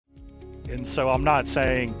And so I'm not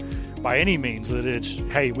saying by any means that it's,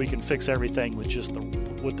 hey, we can fix everything with just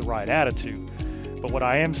with the right attitude. But what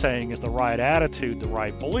I am saying is the right attitude, the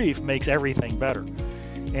right belief makes everything better.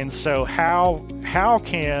 And so how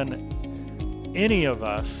can any of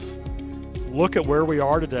us look at where we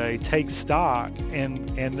are today, take stock, and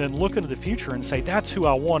then look into the future and say, that's who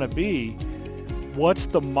I want to be. What's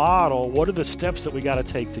the model? What are the steps that we got to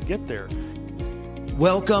take to get there?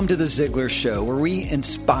 Welcome to the Ziglar Show, where we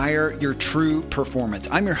inspire your true performance.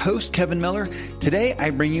 I'm your host, Kevin Miller. Today, I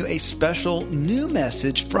bring you a special new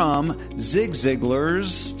message from Zig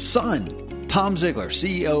Ziglar's son, Tom Ziglar,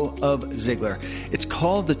 CEO of Ziglar. It's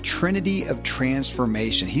called the Trinity of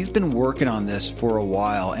Transformation. He's been working on this for a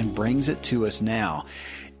while and brings it to us now.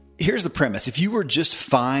 Here's the premise. If you were just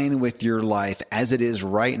fine with your life as it is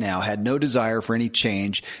right now, had no desire for any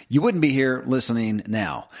change, you wouldn't be here listening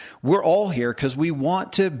now. We're all here because we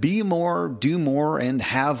want to be more, do more, and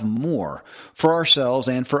have more for ourselves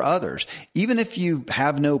and for others. Even if you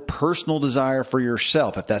have no personal desire for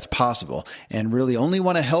yourself, if that's possible, and really only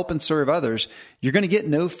want to help and serve others, you're going to get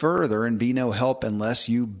no further and be no help unless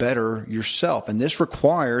you better yourself. And this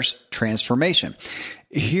requires transformation.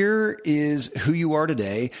 Here is who you are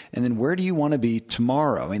today, and then where do you want to be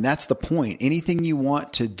tomorrow? I mean, that's the point. Anything you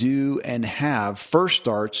want to do and have first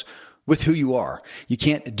starts with who you are. You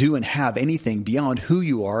can't do and have anything beyond who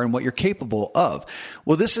you are and what you're capable of.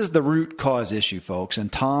 Well, this is the root cause issue, folks.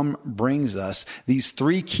 And Tom brings us these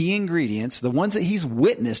three key ingredients, the ones that he's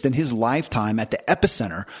witnessed in his lifetime at the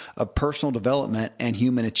epicenter of personal development and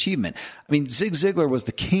human achievement. I mean, Zig Ziglar was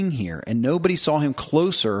the king here, and nobody saw him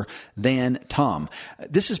closer than Tom.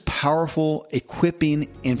 This is powerful, equipping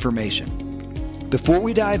information. Before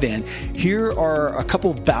we dive in, here are a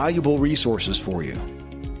couple valuable resources for you.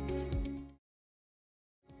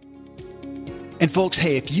 And folks,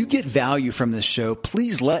 hey, if you get value from this show,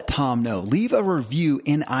 please let Tom know. Leave a review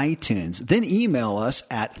in iTunes. Then email us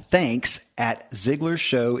at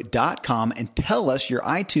thanks@ziglarshow.com and tell us your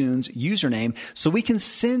iTunes username so we can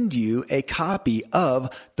send you a copy of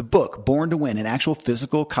the book, Born to Win, an actual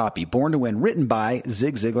physical copy, Born to Win, written by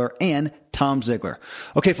Zig Ziglar and Tom Ziglar.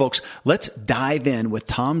 Okay, folks, let's dive in with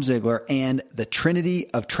Tom Ziglar and the Trinity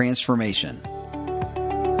of Transformation.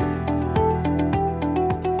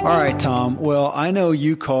 All right, Tom. Well, I know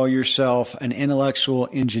you call yourself an intellectual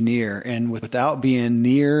engineer, and without being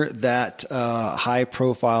near that high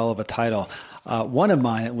profile of a title, one of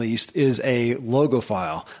mine at least is a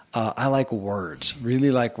logophile. I like words, really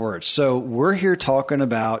like words. So we're here talking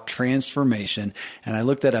about transformation, and I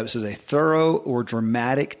looked that up. It says a thorough or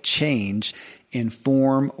dramatic change in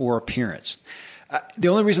form or appearance. The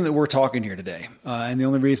only reason that we're talking here today, and the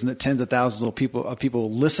only reason that tens of thousands of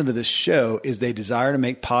people listen to this show is they desire to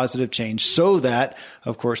make positive change so that,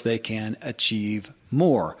 of course, they can achieve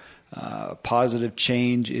more. Positive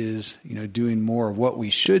change is, doing more of what we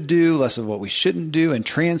should do, less of what we shouldn't do, and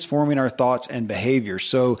transforming our thoughts and behaviors.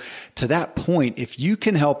 So to that point, if you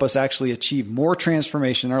can help us actually achieve more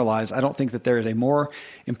transformation in our lives, I don't think that there is a more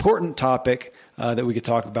important topic that we could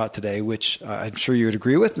talk about today, which I'm sure you would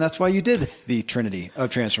agree with, and that's why you did the Trinity of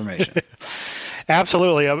Transformation.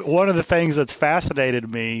 Absolutely. One of the things that's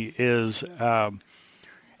fascinated me is how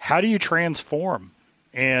do you transform?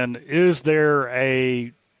 And is there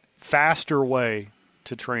a faster way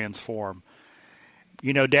to transform?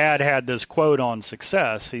 Dad had this quote on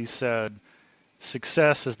success. He said,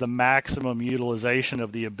 success is the maximum utilization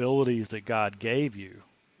of the abilities that God gave you.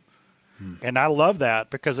 And I love that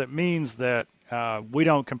because it means that we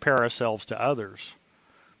don't compare ourselves to others.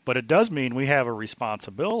 But it does mean we have a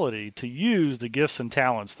responsibility to use the gifts and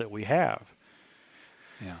talents that we have.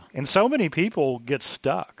 Yeah. And so many people get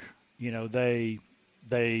stuck. They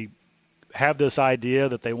have this idea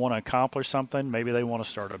that they want to accomplish something. Maybe they want to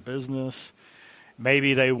start a business.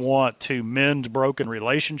 Maybe they want to mend broken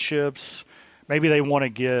relationships. Maybe they want to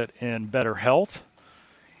get in better health.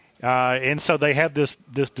 And so they have this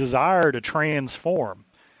desire to transform,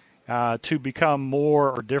 to become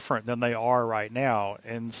more or different than they are right now.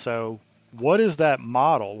 And so what is that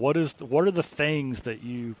model? What are the things that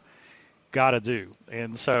you've got to do?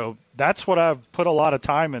 And so that's what I've put a lot of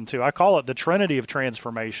time into. I call it the Trinity of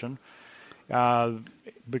Transformation,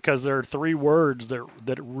 because there are three words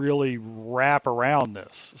that really wrap around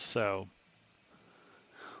this. So.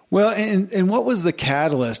 Well, and what was the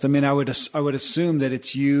catalyst? I mean, I would assume that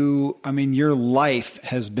it's you. I mean, your life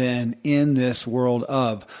has been in this world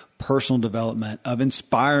of personal development, of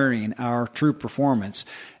inspiring our true performance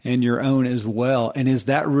and your own as well. And is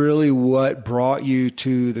that really what brought you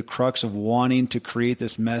to the crux of wanting to create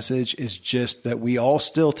this message, is just that we all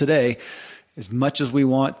still today as much as we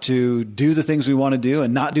want to do the things we want to do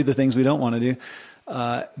and not do the things we don't want to do,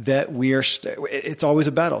 that it's always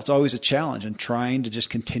a battle. It's always a challenge, and trying to just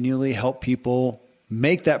continually help people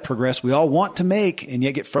make that progress we all want to make, and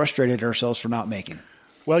yet get frustrated at ourselves for not making.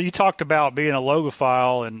 Well, you talked about being a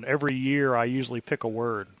logophile, and every year I usually pick a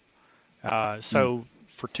word.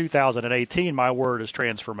 For 2018, my word is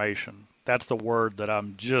transformation. That's the word that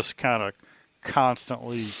I'm just kind of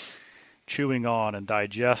constantly chewing on and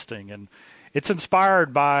digesting. And it's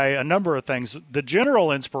inspired by a number of things. The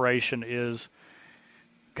general inspiration is,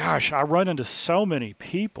 gosh, I run into so many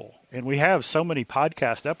people, and we have so many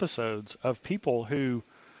podcast episodes of people who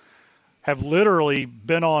have literally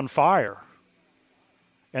been on fire,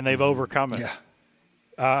 and they've overcome it.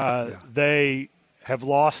 They have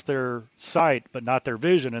lost their sight but not their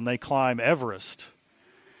vision, and they climb Everest.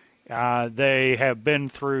 They have been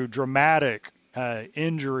through dramatic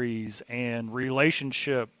injuries and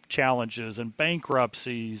relationship challenges and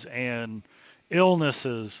bankruptcies and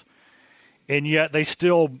illnesses, and yet they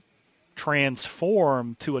still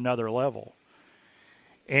transform to another level.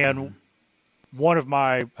 And one of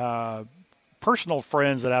my personal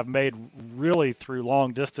friends that I've made really through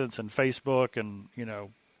long distance and Facebook and,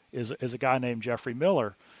 is a guy named Jeffrey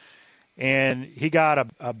Miller. And he got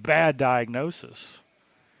a bad diagnosis,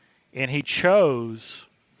 and he chose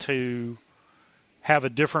to have a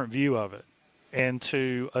different view of it and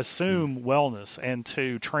to assume wellness and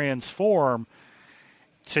to transform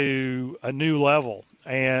to a new level.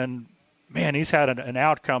 And man, he's had an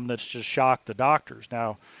outcome that's just shocked the doctors.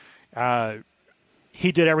 Now,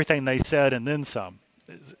 he did everything they said and then some.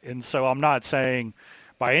 And so I'm not saying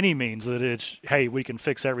by any means that it's, hey, we can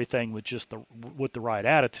fix everything with just with the right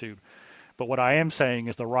attitude. But what I am saying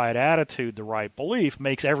is the right attitude, the right belief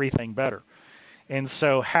makes everything better. And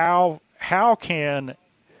so how can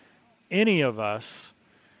any of us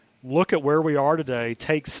look at where we are today,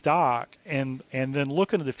 take stock, and then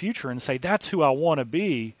look into the future and say, that's who I want to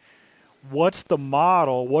be. What's the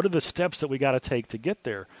model? What are the steps that we got to take to get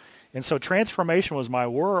there? And so transformation was my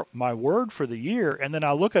word for the year. And then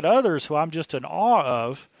I look at others who I'm just in awe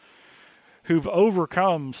of, who've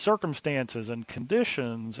overcome circumstances and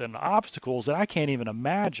conditions and obstacles that I can't even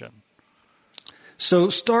imagine. So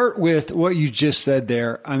start with what you just said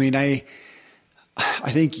there. I mean, I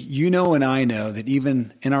think and I know that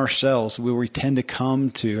even in ourselves, where we tend to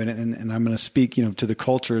come to, and I'm going to speak, to the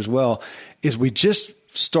culture as well, is we just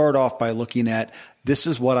start off by looking at, this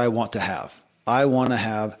is what I want to have. I want to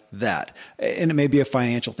have that. And it may be a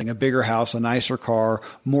financial thing, a bigger house, a nicer car,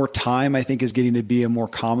 more time, I think is getting to be a more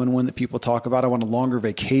common one that people talk about. I want a longer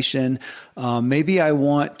vacation. Maybe I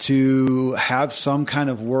want to have some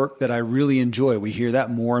kind of work that I really enjoy. We hear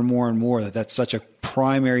that more and more and more, that's such a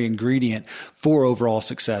primary ingredient for overall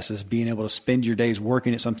success, is being able to spend your days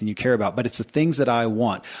working at something you care about. But it's the things that I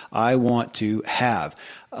want to have.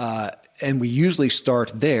 And we usually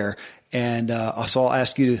start there. And so I'll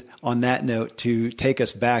ask you on that note to take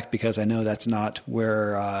us back, because I know that's not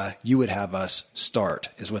where you would have us start,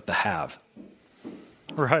 is with the have.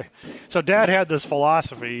 Right. So Dad had this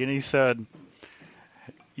philosophy, and he said,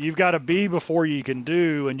 you've got to be before you can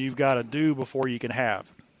do, and you've got to do before you can have.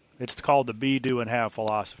 It's called the be, do, and have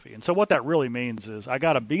philosophy. And so what that really means is I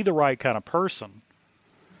got to be the right kind of person.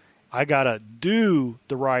 I got to do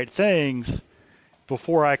the right things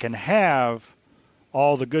before I can have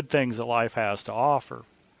all the good things that life has to offer.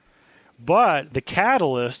 But the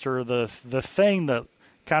catalyst, or the thing that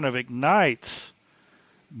kind of ignites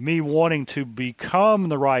me wanting to become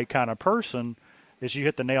the right kind of person, is, you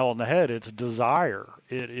hit the nail on the head. It's desire.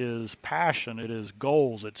 It is passion. It is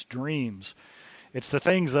goals. It's dreams. It's the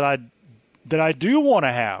things that I do want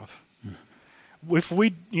to have. If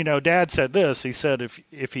we, Dad said this. He said,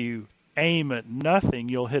 if you aim at nothing,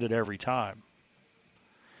 you'll hit it every time.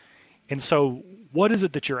 And so what is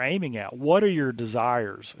it that you're aiming at? What are your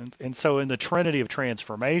desires? And so in the Trinity of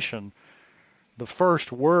transformation, the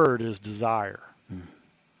first word is desire.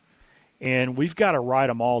 And we've got to write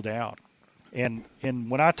them all down. And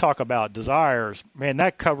when I talk about desires, man,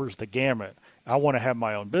 that covers the gamut. I want to have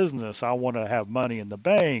my own business. I want to have money in the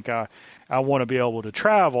bank. I want to be able to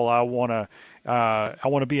travel. I want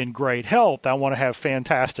to be in great health. I want to have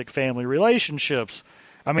fantastic family relationships.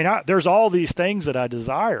 I mean, there's all these things that I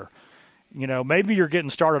desire. Maybe you're getting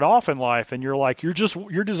started off in life, and you're like, your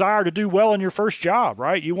desire to do well in your first job,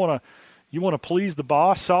 right? You want to please the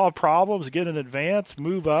boss, solve problems, get an advance,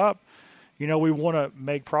 move up. We want to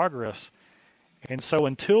make progress. And so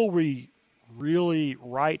until we really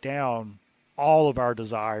write down all of our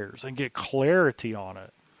desires and get clarity on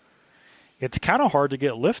it, it's kind of hard to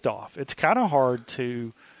get liftoff. It's kind of hard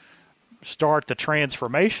to start the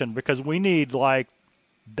transformation, because we need like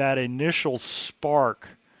that initial spark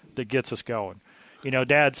that gets us going.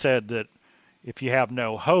 Dad said that if you have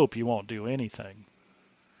no hope, you won't do anything.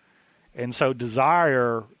 And so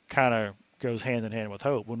desire kind of goes hand in hand with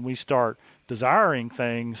hope. When we start desiring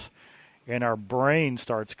things and our brain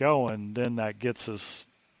starts going, then that gets us,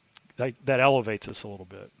 that elevates us a little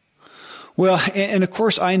bit. Well, and of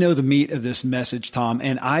course, I know the meat of this message, Tom,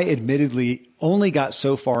 and I admittedly only got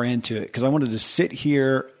so far into it because I wanted to sit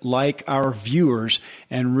here like our viewers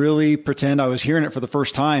and really pretend I was hearing it for the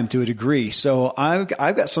first time to a degree. So I've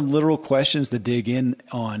got some literal questions to dig in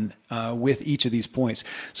on with each of these points.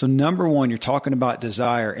 So number one, you're talking about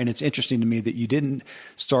desire, and it's interesting to me that you didn't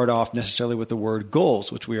start off necessarily with the word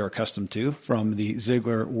goals, which we are accustomed to from the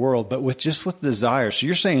Ziglar world, but with desire. So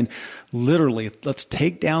you're saying literally, let's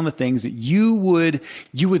take down the things that you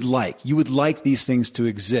would like these things to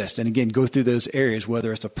exist. And again, go through those areas,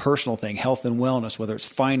 whether it's a personal thing, health and wellness, whether it's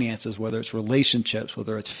finances, whether it's relationships,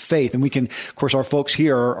 whether it's faith. And we can, of course, our folks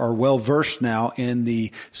here are well versed now in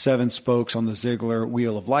the 7 spokes on the Ziglar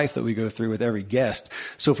wheel of life that we go through with every guest.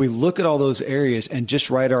 So if we look at all those areas and just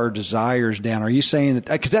write our desires down, are you saying that,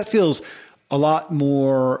 because that feels a lot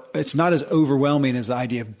more, it's not as overwhelming as the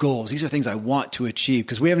idea of goals. These are things I want to achieve,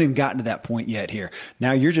 because we haven't even gotten to that point yet here.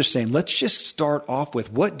 Now you're just saying, let's just start off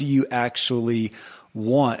with, what do you actually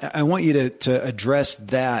want? I want you to address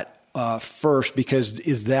that first, because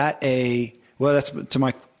is that that's to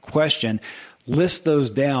my question, list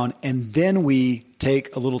those down, and then we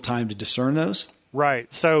take a little time to discern those?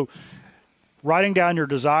 Right. So writing down your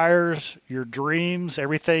desires, your dreams,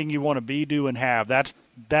 everything you want to be, do, and have,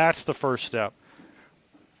 that's the first step.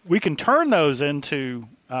 We can turn those into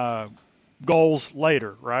goals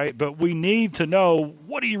later, right? But we need to know,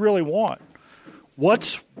 what do you really want?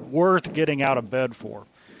 What's worth getting out of bed for?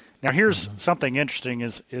 Now, here's something interesting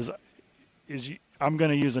is I'm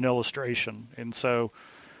going to use an illustration. And so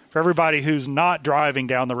for everybody who's not driving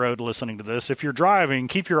down the road listening to this, if you're driving,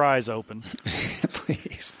 keep your eyes open.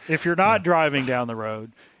 Please. If you're not driving down the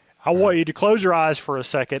road, I want you to close your eyes for a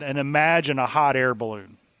second and imagine a hot air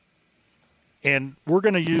balloon. And we're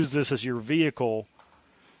going to use this as your vehicle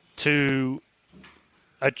to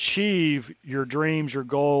achieve your dreams, your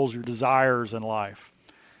goals, your desires in life.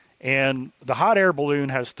 And the hot air balloon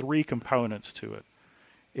has 3 components to it.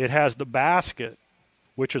 It has the basket,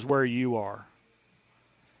 which is where you are.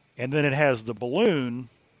 And then it has the balloon,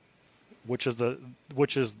 which is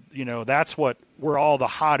that's where all the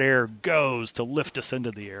hot air goes to lift us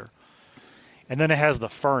into the air. And then it has the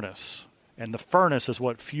furnace, and the furnace is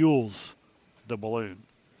what fuels the balloon.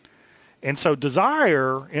 And so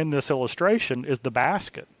desire in this illustration is the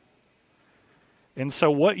basket. And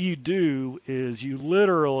so what you do is you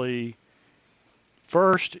literally,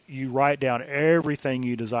 first you write down everything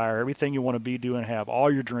you desire, everything you want to be, do, and have,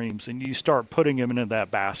 all your dreams, and you start putting them into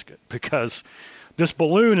that basket, because this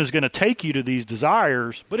balloon is going to take you to these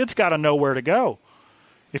desires, but it's got to know where to go.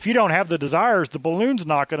 If you don't have the desires, the balloon's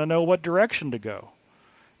not going to know what direction to go.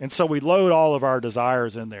 And so we load all of our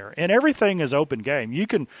desires in there. And everything is open game.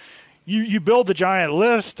 You build the giant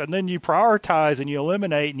list, and then you prioritize and you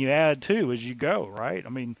eliminate and you add to as you go, right? I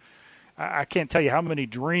mean, I can't tell you how many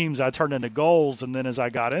dreams I turned into goals, and then as I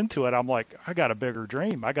got into it, I'm like, I got a bigger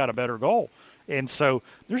dream. I got a better goal. And so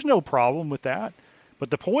there's no problem with that. But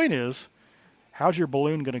the point is, how's your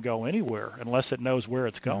balloon going to go anywhere unless it knows where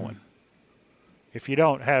it's going? If you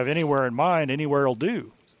don't have anywhere in mind, anywhere will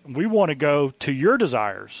do. We want to go to your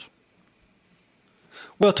desires.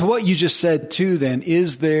 Well, to what you just said too, then,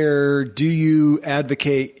 do you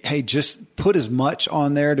advocate, hey, just put as much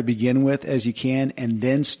on there to begin with as you can, and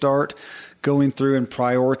then start going through and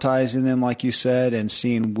prioritizing them, like you said, and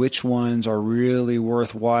seeing which ones are really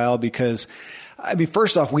worthwhile? Because, I mean,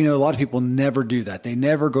 first off, we know a lot of people never do that. They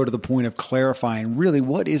never go to the point of clarifying really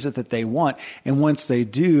what is it that they want. And once they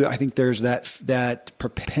do, I think there's that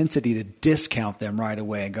propensity to discount them right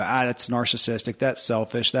away and go, that's narcissistic, that's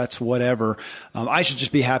selfish, that's whatever. I should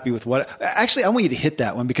just be happy with what. Actually, I want you to hit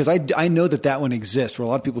that one, because I know that one exists, where a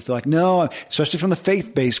lot of people feel like, no, especially from the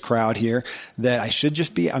faith-based crowd here, that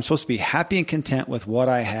I'm supposed to be happy and content with what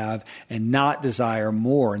I have and not desire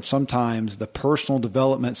more. And sometimes the personal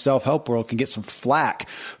development, self-help world can get some flack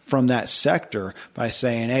from that sector by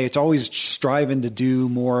saying, hey, it's always striving to do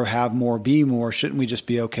more, have more, be more. Shouldn't we just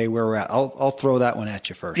be okay where we're at? I'll throw that one at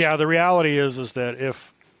you first. Yeah, the reality is that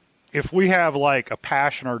if we have like a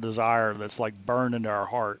passion or desire that's like burned into our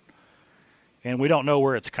heart, and we don't know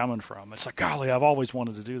where it's coming from, it's like, golly, I've always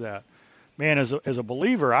wanted to do that. Man, as a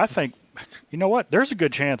believer, I think, you know what? There's a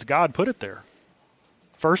good chance God put it there,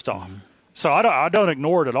 first off. So I don't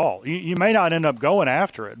ignore it at all. You may not end up going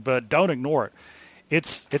after it, but don't ignore it.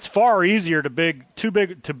 It's far easier too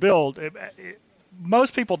big to build.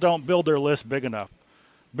 Most people don't build their list big enough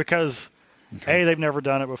because A, they've never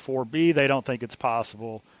done it before. B, they don't think it's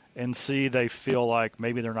possible. And C, they feel like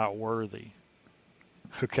maybe they're not worthy.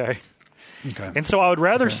 Okay. And so I would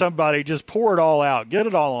rather somebody just pour it all out, get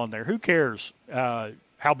it all on there. Who cares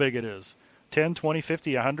how big it is? 10, 20,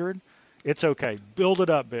 50, 100? It's okay. Build it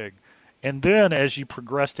up big. And then as you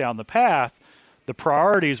progress down the path, the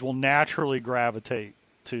priorities will naturally gravitate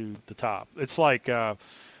to the top. It's like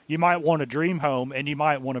you might want a dream home and you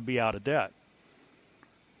might want to be out of debt.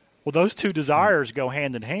 Well, those two desires go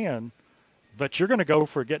hand in hand, but you're going to go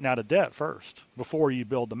for getting out of debt first before you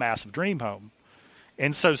build the massive dream home.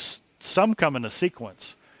 And so some come in a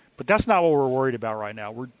sequence, but that's not what we're worried about right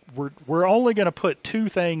now. We're only going to put two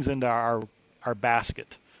things into our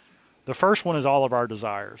basket. The first one is all of our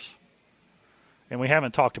desires. And we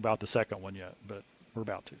haven't talked about the second one yet, but we're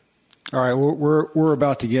about to. All right, we're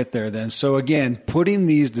about to get there then. So again, putting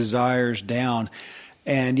these desires down,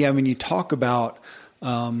 and when you talk about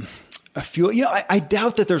a few, I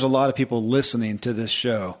doubt that there's a lot of people listening to this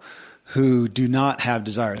show who do not have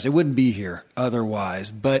desires. They wouldn't be here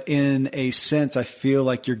otherwise. But in a sense, I feel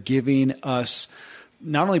like you're giving us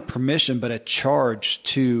not only permission, but a charge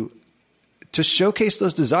to showcase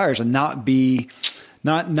those desires and not be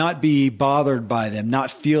bothered by them, not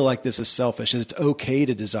feel like this is selfish, and it's okay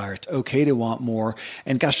to desire, it's okay to want more.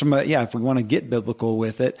 And gosh, if we want to get biblical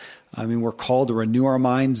with it, I mean, we're called to renew our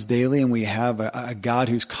minds daily, and we have a God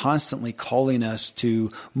who's constantly calling us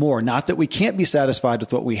to more. Not that we can't be satisfied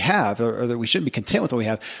with what we have, or that we shouldn't be content with what we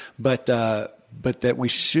have, but that we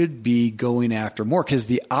should be going after more. Because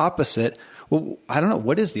the opposite, well, I don't know,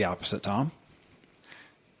 what is the opposite, Tom?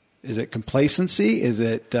 Is it complacency? Is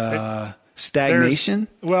it stagnation?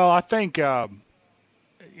 I think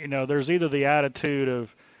there's either the attitude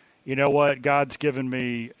of, you know what, God's given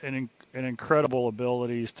me an incredible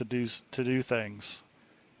abilities to do things.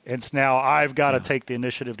 It's now I've got to take the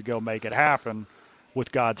initiative to go make it happen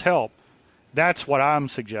with God's help. That's what I'm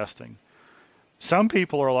suggesting. Some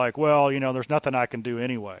people are like, well, there's nothing I can do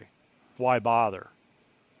anyway. Why bother?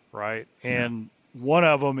 Right? And one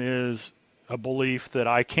of them is a belief that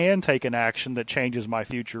I can take an action that changes my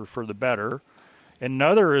future for the better.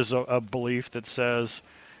 Another is a belief that says,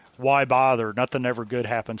 why bother? Nothing ever good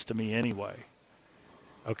happens to me anyway.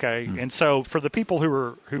 Okay? And so for the people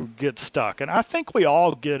who get stuck, and I think we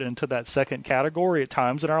all get into that second category at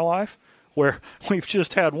times in our life where we've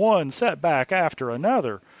just had one setback after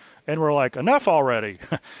another, and we're like, enough already.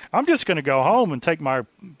 I'm just going to go home and take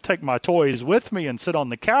my toys with me and sit on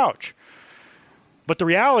the couch. But the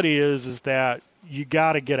reality is that you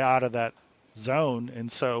got to get out of that zone.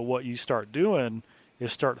 And so what you start doing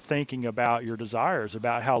is start thinking about your desires,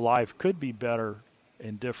 about how life could be better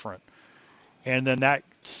and different. And then that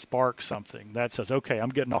sparks something that says, okay, I'm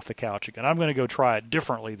getting off the couch again. I'm going to go try it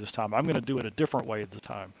differently this time. I'm going to do it a different way this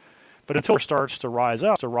time. But until it starts to rise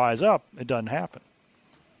up, it doesn't happen.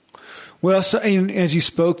 Well, so, and as you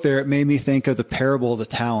spoke there, it made me think of the parable of the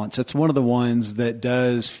talents. It's one of the ones that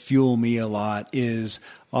does fuel me a lot, is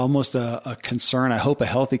almost a concern, I hope a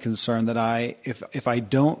healthy concern, that if I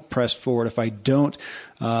don't press forward, if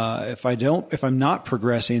I'm not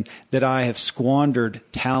progressing, that I have squandered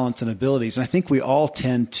talents and abilities. And I think we all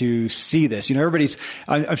tend to see this.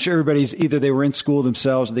 I'm sure everybody's either they were in school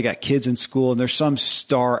themselves or they got kids in school, and there's some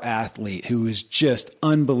star athlete who is just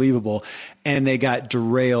unbelievable, and they got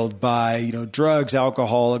derailed by, drugs,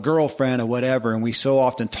 alcohol, a girlfriend, or whatever. And we so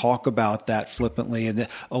often talk about that flippantly, and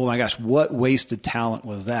oh my gosh, what wasted talent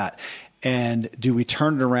was that? And do we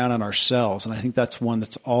turn it around on ourselves? And I think that's one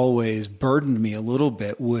that's always burdened me a little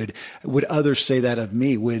bit. Would others say that of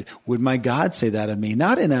me? Would my God say that of me?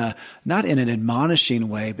 Not in an admonishing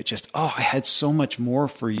way, but just, I had so much more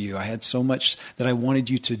for you. I had so much that I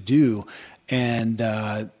wanted you to do. And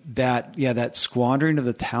that squandering of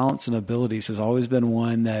the talents and abilities has always been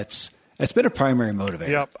one it's been a primary motivator.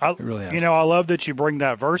 Yep. It really has. I love that you bring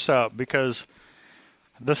that verse up, because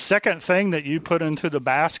the second thing that you put into the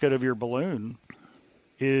basket of your balloon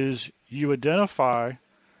is you identify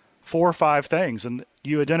 4 or 5 things, and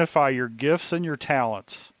you identify your gifts and your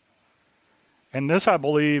talents. And this, I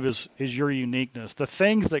believe, is your uniqueness, the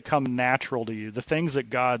things that come natural to you, the things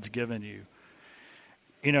that God's given you.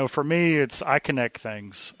 For me, it's I connect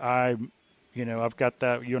things. I've got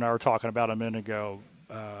that you and I were talking about a minute ago.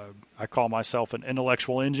 I call myself an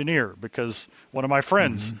intellectual engineer because one of my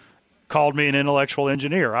friends called me an intellectual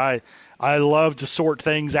engineer. I love to sort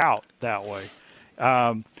things out that way.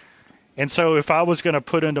 And so if I was going to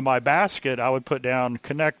put into my basket, I would put down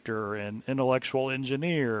connector and intellectual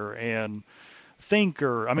engineer and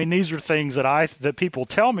thinker. I mean, these are things that people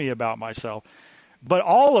tell me about myself. But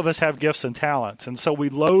all of us have gifts and talents, and so we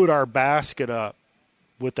load our basket up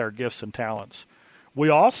with our gifts and talents. We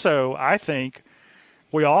also, I think,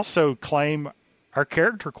 claim our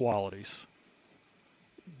character qualities.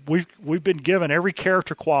 We've been given every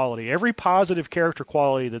character quality, every positive character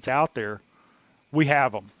quality that's out there. We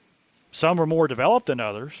have them. Some are more developed than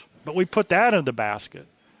others, but we put that in the basket.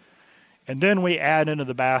 And then we add into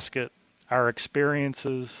the basket our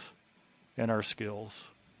experiences and our skills.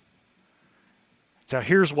 So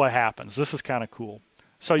here's what happens. This is kind of cool.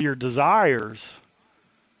 So your desires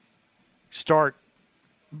start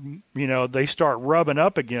rubbing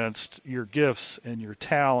up against your gifts and your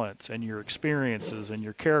talents and your experiences and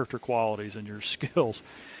your character qualities and your skills,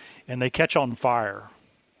 and they catch on fire.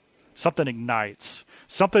 Something ignites.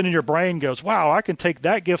 Something in your brain goes, wow, I can take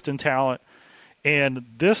that gift and talent and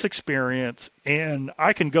this experience, and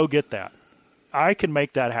I can go get that. I can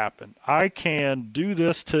make that happen. I can do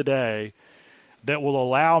this today that will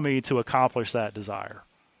allow me to accomplish that desire.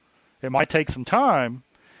 It might take some time.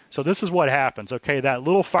 So this is what happens. Okay, that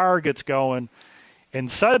little fire gets going, and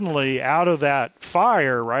suddenly out of that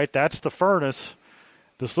fire, right, that's the furnace,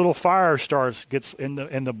 this little fire gets in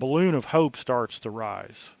the balloon of hope starts to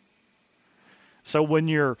rise. So when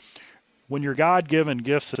your God-given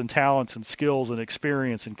gifts and talents and skills and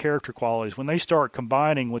experience and character qualities, when they start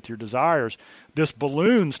combining with your desires, this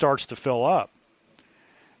balloon starts to fill up.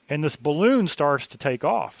 And this balloon starts to take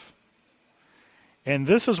off. And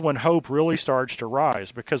this is when hope really starts to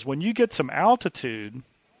rise, because when you get some altitude,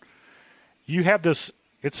 you have this,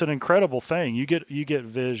 it's an incredible thing. You get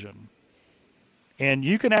vision. And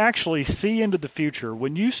you can actually see into the future.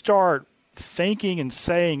 When you start thinking and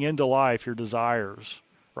saying into life your desires,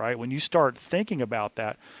 right? When you start thinking about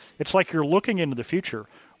that, it's like you're looking into the future.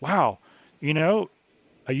 Wow, a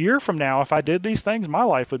year from now, if I did these things, my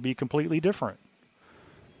life would be completely different.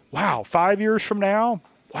 Wow, 5 years from now,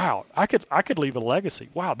 wow, I could leave a legacy.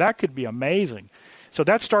 Wow, that could be amazing. So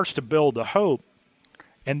that starts to build the hope.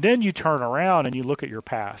 And then you turn around and you look at your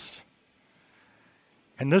past.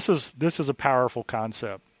 And this is a powerful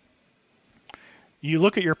concept. You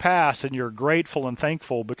look at your past and you're grateful and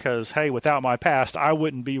thankful because, hey, without my past, I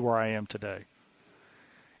wouldn't be where I am today.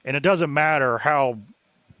 And it doesn't matter how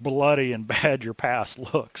bloody and bad your past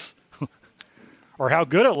looks or how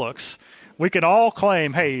good it looks. We can all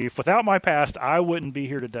claim, hey, if without my past, I wouldn't be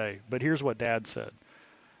here today. But here's what Dad said.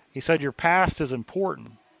 He said your past is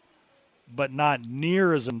important, but not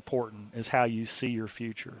near as important as how you see your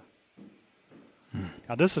future.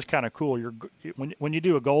 Now, this is kind of cool. When you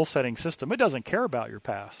do a goal-setting system, it doesn't care about your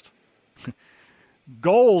past.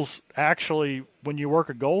 Goals, actually, when you work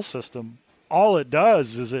a goal system, all it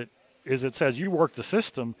does is it says you work the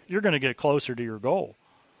system, you're going to get closer to your goal.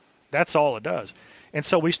 That's all it does. And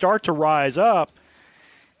so we start to rise up.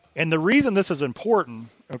 And the reason this is important,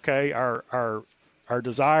 okay, our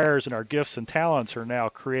desires and our gifts and talents are now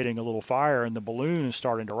creating a little fire, and the balloon is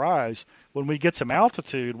starting to rise. When we get some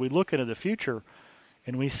altitude, we look into the future,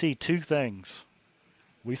 and we see two things.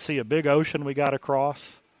 We see a big ocean we got to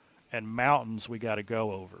cross and mountains we got to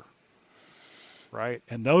go over, right?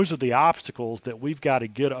 And those are the obstacles that we've got to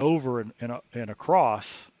get over and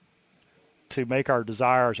across to make our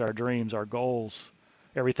desires, our dreams, our goals,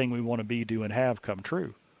 everything we want to be, do, and have come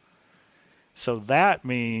true. So that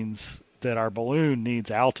means that our balloon needs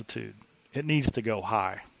altitude. It needs to go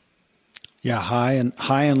high. Yeah, high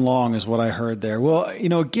and long is what I heard there. Well,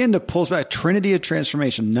 again, to pull us back, Trinity of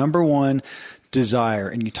Transformation, number one, desire.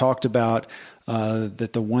 And you talked about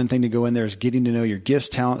that the one thing to go in there is getting to know your gifts,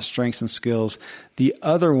 talents, strengths, and skills. The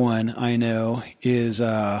other one I know is,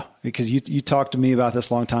 because you talked to me about this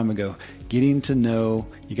a long time ago, getting to know,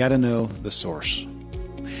 you got to know the source.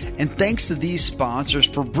 And thanks to these sponsors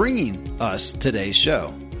for bringing us today's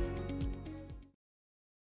show.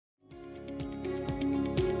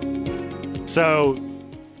 So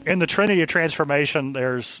in the Trinity of Transformation,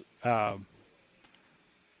 there's the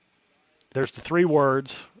three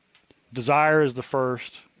words. Desire is the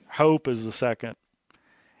first. Hope is the second.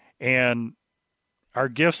 And our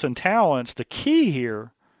gifts and talents, the key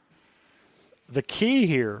here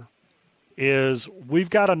is we've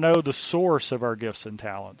got to know the source of our gifts and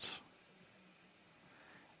talents.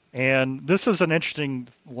 And this is an interesting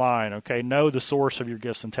line, okay? Know the source of your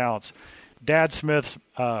gifts and talents. Dad's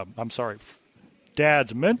mentor,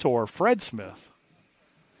 Fred Smith,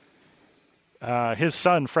 his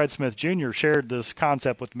son, Fred Smith Jr., shared this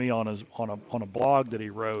concept with me on a blog that he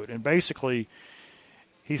wrote. And basically,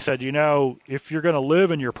 he said, if you're going to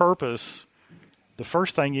live in your purpose, the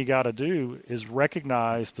first thing you got to do is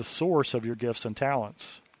recognize the source of your gifts and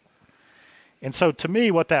talents. And so to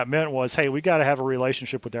me, what that meant was, hey, we got to have a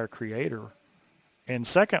relationship with our Creator. And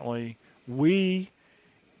secondly, we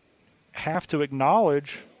have to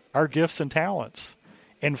acknowledge our gifts and talents.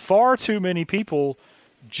 And far too many people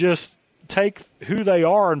just take who they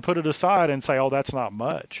are and put it aside and say, oh, that's not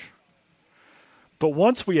much. But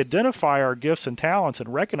once we identify our gifts and talents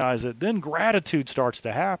and recognize it, then gratitude starts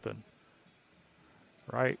to happen.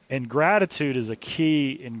 Right? And gratitude is a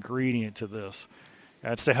key ingredient to this.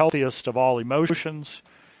 It's the healthiest of all emotions.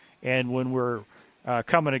 And when we're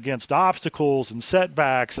coming against obstacles and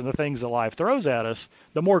setbacks and the things that life throws at us,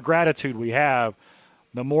 the more gratitude we have,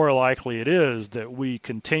 the more likely it is that we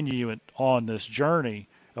continue on this journey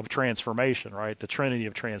of transformation, right? The Trinity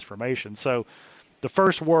of transformation. So the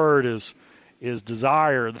first word is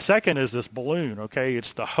desire. The second is this balloon, okay?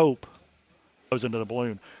 It's the hope that goes into the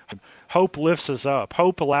balloon. Hope lifts us up.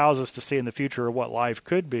 Hope allows us to see in the future what life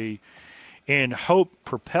could be, and hope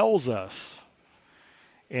propels us.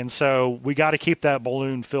 And so we got to keep that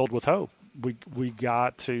balloon filled with hope. We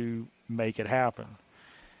got to make it happen.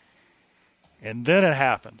 And then it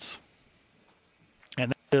happens.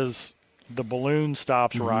 And that is the balloon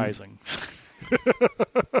stops rising.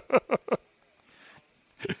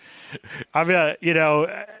 I mean,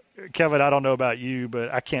 Kevin, I don't know about you,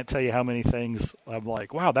 but I can't tell you how many things I'm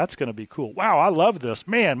like, wow, that's going to be cool. Wow, I love this.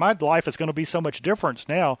 Man, my life is going to be so much different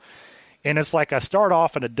now. And it's like I start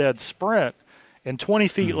off in a dead sprint, and 20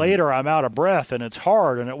 feet later I'm out of breath, and it's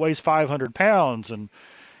hard, and it weighs 500 pounds. And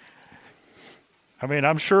I mean,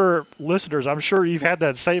 I'm sure you've had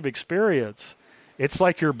that same experience. It's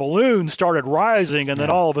like your balloon started rising, and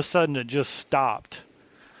then all of a sudden it just stopped.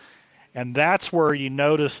 And that's where you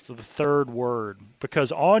notice the third word,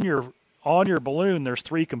 because on your balloon there's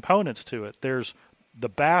three components to it. There's the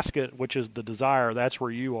basket, which is the desire. That's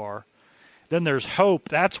where you are. Then there's hope.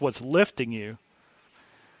 That's what's lifting you.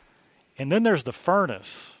 And then there's the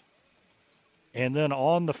furnace. And then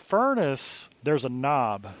on the furnace, there's a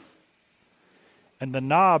knob. And the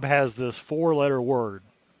knob has this 4-letter word.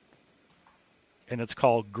 And it's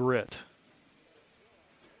called grit.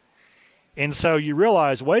 And so you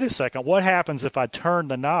realize, wait a second, what happens if I turn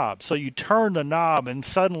the knob? So you turn the knob, and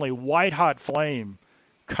suddenly white-hot flame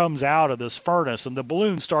comes out of this furnace, and the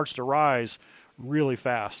balloon starts to rise really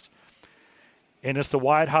fast. And it's the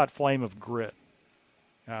white-hot flame of grit.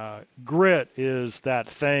 Grit is that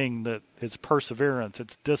thing that is perseverance,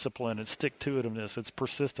 it's discipline, it's stick-to-itiveness, it's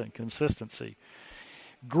persistent consistency.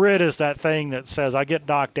 Grit is that thing that says, I get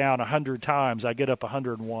knocked down 100 times, I get up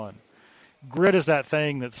 101. Grit is that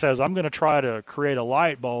thing that says, I'm going to try to create a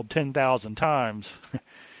light bulb 10,000 times.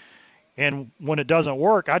 And when it doesn't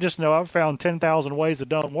work, I just know I've found 10,000 ways it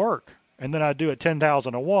don't work. And then I do it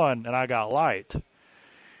 10,001 and I got light.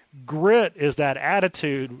 Grit is that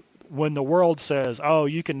attitude when the world says, oh,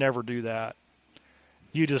 you can never do that.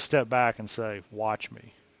 You just step back and say, watch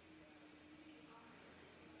me.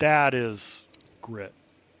 That is grit.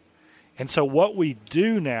 And so what we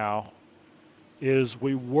do now is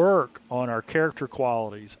we work on our character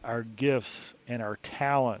qualities, our gifts, and our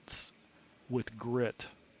talents with grit.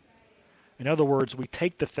 In other words, we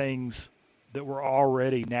take the things that we're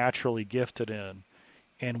already naturally gifted in,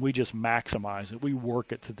 and we just maximize it. We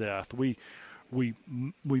work it to death. We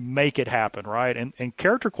make it happen, right? And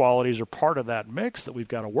character qualities are part of that mix that we've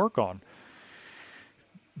got to work on.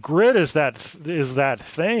 Grit is that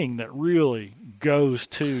thing that really goes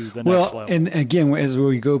to the next level. And again, as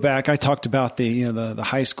we go back, I talked about the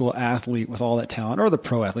high school athlete with all that talent, or the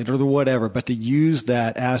pro athlete, or the whatever. But to use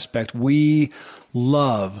that aspect, we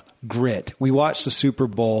love grit. We watch the Super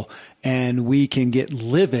Bowl, and we can get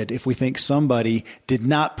livid if we think somebody did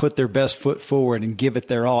not put their best foot forward and give it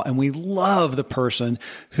their all. And we love the person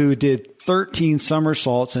who did 13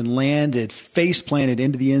 somersaults and landed face planted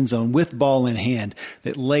into the end zone with ball in hand,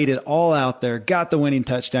 that laid it all out there, got the winning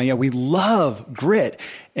touchdown. Yeah, we love grit.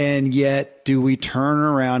 And yet, do we turn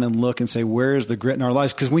around and look and say, where's the grit in our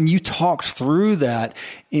lives? Because when you talked through that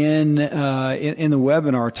in the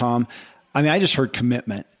webinar, Tom, I mean, I just heard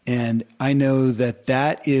commitment. And I know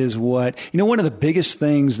that is what, one of the biggest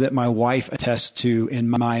things that my wife attests to in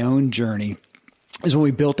my own journey is when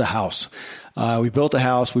we built a house. We built a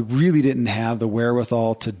house. We really didn't have the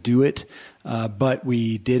wherewithal to do it, but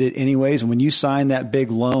we did it anyways. And when you sign that big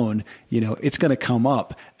loan, it's going to come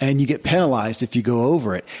up, and you get penalized if you go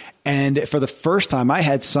over it. And for the first time, I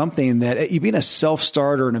had something that, being a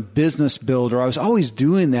self-starter and a business builder, I was always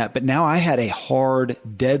doing that. But now I had a hard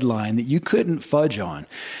deadline that you couldn't fudge on.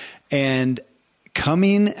 And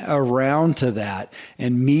coming around to that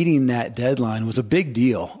and meeting that deadline was a big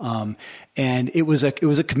deal. And it was a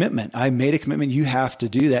commitment. I made a commitment. You have to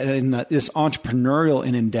do that. And in this entrepreneurial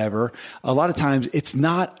endeavor, a lot of times it's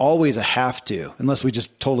not always a have to, unless we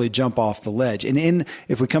just totally jump off the ledge. And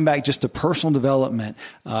if we come back just to personal development,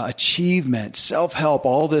 achievement, self-help,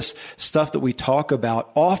 all this stuff that we talk about,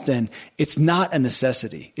 often it's not a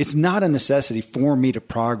necessity. It's not a necessity for me to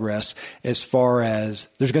progress as far as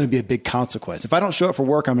there's going to be a big consequence. If I don't show up for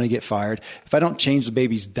work, I'm going to get fired. If I don't change the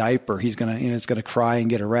baby's diaper, it's going to cry and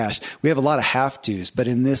get a rash. We have a lot of have tos, but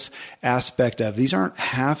in this aspect of these aren't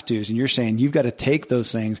have tos, and you're saying you've got to take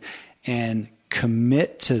those things and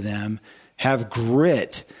commit to them, have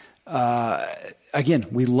grit. Again,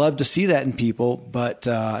 we love to see that in people, but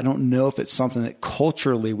I don't know if it's something that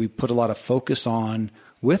culturally we put a lot of focus on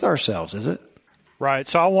with ourselves, is it? Right.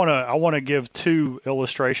 So I want to give two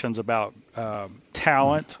illustrations about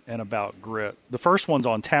talent and about grit. The first one's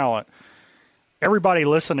on talent. Everybody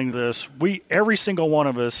listening to this, every single one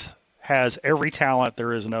of us has every talent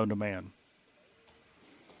there is known to man.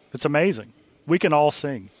 It's amazing. We can all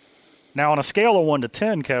sing. Now, on a scale of 1 to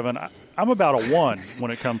 10, Kevin, I'm about a 1 when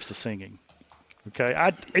it comes to singing. Okay,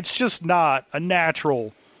 it's just not a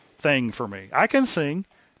natural thing for me. I can sing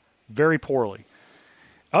very poorly.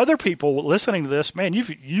 Other people listening to this, man,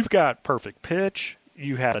 you've got perfect pitch.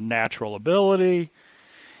 You had a natural ability.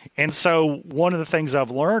 And so one of the things I've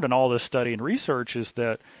learned in all this study and research is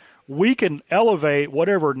that we can elevate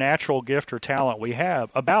whatever natural gift or talent we have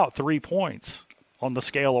about 3 points on the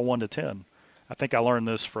scale of 1 to 10. I think I learned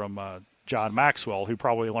this from John Maxwell, who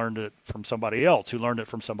probably learned it from somebody else,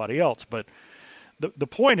 But the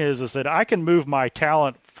point is that I can move my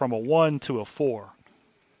talent from a 1 to a 4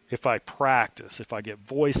 if I practice, if I get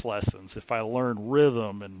voice lessons, if I learn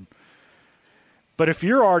rhythm. But if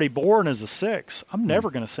you're already born as a 6, I'm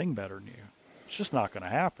never going to sing better than you. It's just not going to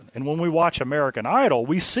happen. And when we watch American Idol,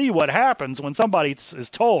 we see what happens when somebody is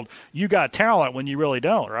told you got talent when you really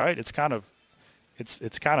don't, right? It's kind of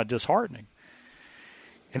disheartening.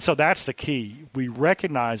 And so that's the key. We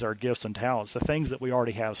recognize our gifts and talents, the things that we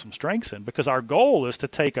already have some strengths in, because our goal is to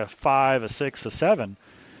take a 5, a 6, a 7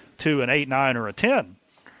 to an 8, 9, or a 10.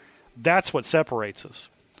 That's what separates us.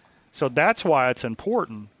 So that's why it's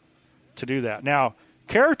important to do that. Now,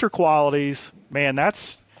 character qualities, man,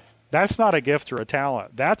 that's not a gift or a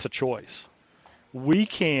talent. That's a choice. We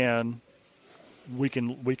can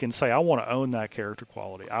say, I want to own that character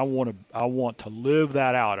quality. I want to live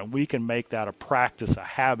that out, and we can make that a practice, a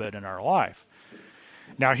habit in our life.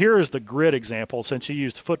 Now, here is the grit example. Since you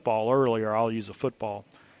used football earlier, I'll use a football.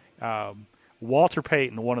 Walter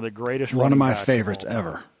Payton, one of the greatest running backs. One of my favorites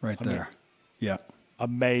ever, there. I mean, yeah.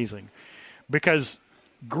 Amazing. Because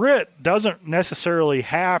grit doesn't necessarily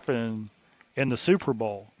happen in the Super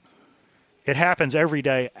Bowl. It happens every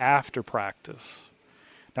day after practice.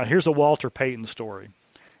 Now, here's a Walter Payton story.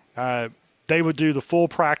 They would do the full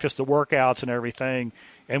practice, the workouts and everything,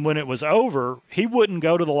 and when it was over, he wouldn't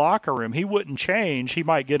go to the locker room. He wouldn't change. He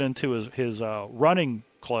might get into his running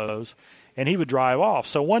clothes, and he would drive off.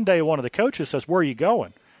 So one day, one of the coaches says, "Where are you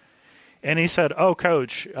going?" And he said, "Oh,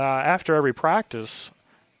 Coach, after every practice,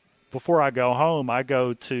 before I go home, I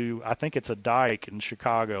go to, I think it's a dike in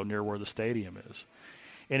Chicago near where the stadium is."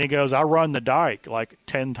 And he goes, "I run the dike like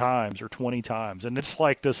 10 times or 20 times. And it's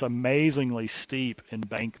like this amazingly steep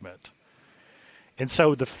embankment." And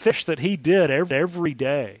so the fish that he did every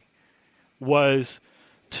day was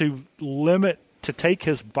to take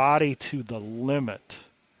his body to the limit.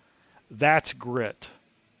 That's grit.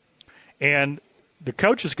 And the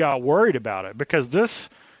coaches got worried about it because this,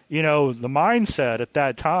 the mindset at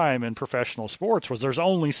that time in professional sports was there's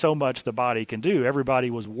only so much the body can do.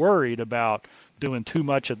 Everybody was worried about doing too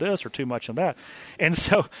much of this or too much of that. And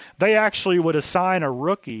so they actually would assign a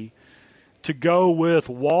rookie to go with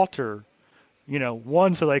Walter,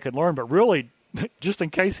 one so they could learn, but really just in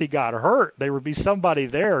case he got hurt, there would be somebody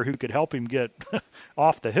there who could help him get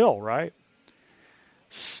off the hill, right?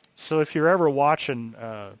 So if you're ever watching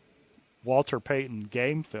Walter Payton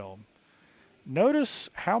game film, notice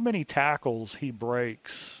how many tackles he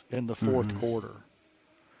breaks in the fourth quarter.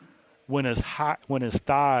 When his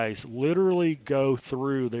thighs literally go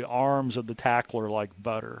through the arms of the tackler like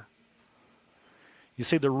butter. You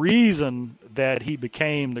see, the reason that he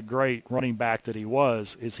became the great running back that he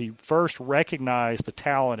was is he first recognized the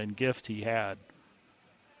talent and gift he had.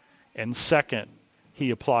 And second, he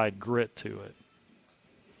applied grit to it.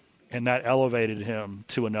 And that elevated him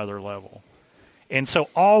to another level. And so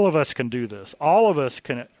all of us can do this. All of us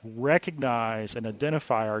can recognize and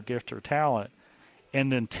identify our gift or talent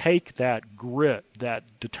and then take that grit, that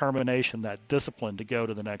determination, that discipline to go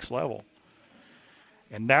to the next level.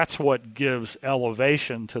 And that's what gives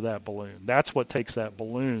elevation to that balloon. That's what takes that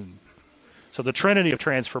balloon. So the trinity of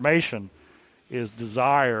transformation is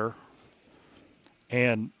desire,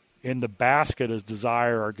 and in the basket is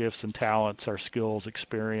desire, our gifts and talents, our skills,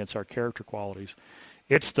 experience, our character qualities.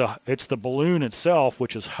 It's the balloon itself,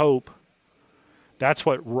 which is hope. That's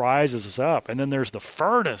what rises us up. And then there's the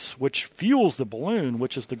furnace, which fuels the balloon,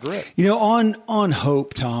 which is the grit. On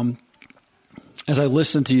hope, Tom, as I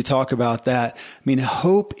listen to you talk about that, I mean,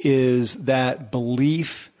 hope is that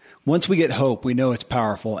belief. Once we get hope, we know it's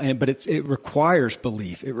powerful, but it requires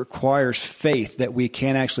belief. It requires faith that we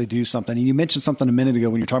can actually do something. And you mentioned something a minute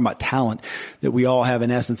ago when you're talking about talent, that we all have,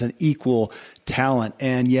 in essence, an equal talent.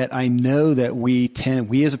 And yet I know that we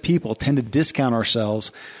as a people tend to discount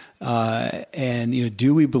ourselves.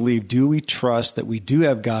 Do we believe, do we trust that we do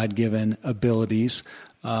have God-given abilities?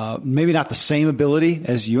 Maybe not the same ability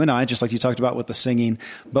as you and I, just like you talked about with the singing,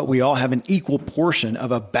 but we all have an equal portion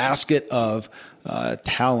of a basket of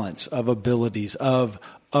talents, of abilities, of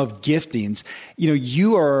giftings.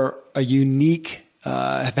 You are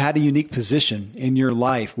have had a unique position in your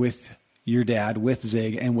life with your dad, with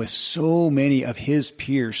Zig, and with so many of his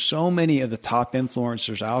peers, so many of the top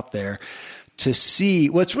influencers out there, to see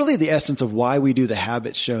what's really the essence of why we do the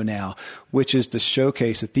Habit Show now, which is to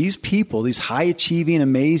showcase that these people, these high achieving,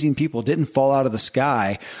 amazing people, didn't fall out of the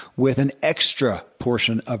sky with an extra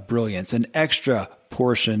portion of brilliance, an extra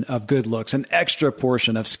portion of good looks, an extra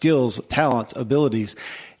portion of skills, talents, abilities.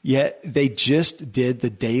 Yet they just did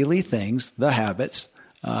the daily things, the habits.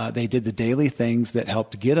 They did the daily things that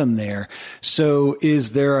helped get them there. So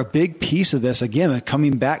is there a big piece of this? Again,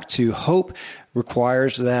 coming back to hope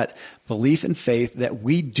requires that belief and faith that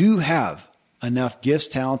we do have enough gifts,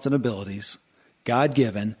 talents, and abilities,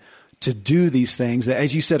 God-given, to do these things that,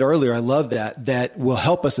 as you said earlier, I love that will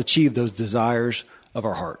help us achieve those desires of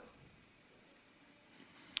our heart.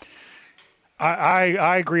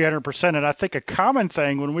 I agree 100%. And I think a common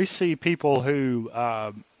thing when we see people who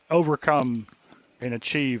overcome and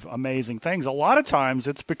achieve amazing things, a lot of times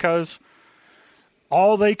it's because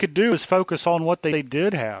all they could do is focus on what they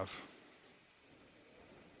did have.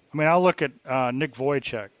 I mean, I look at Nick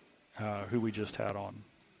Vujicic, who we just had on,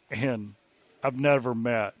 and I've never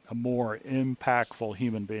met a more impactful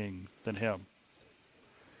human being than him.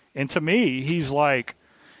 And to me, he's like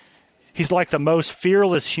the most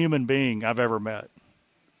fearless human being I've ever met.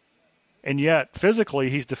 And yet, physically,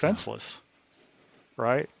 he's defenseless,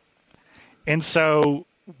 right? And so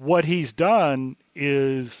what he's done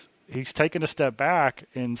is he's taken a step back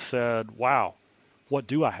and said, wow, what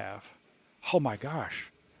do I have? Oh, my gosh.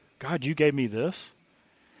 God, you gave me this?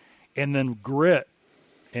 And then grit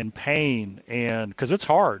and pain, and because it's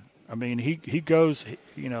hard. I mean, he goes,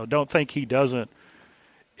 don't think he doesn't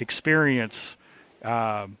experience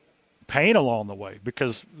pain along the way,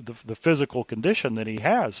 because the physical condition that he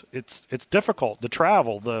has, it's difficult. The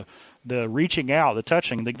travel, the reaching out, the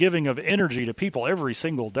touching, the giving of energy to people every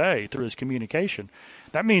single day through his communication.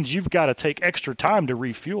 That means you've got to take extra time to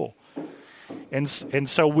refuel. And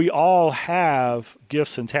so we all have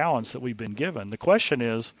gifts and talents that we've been given. The question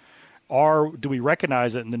is, do we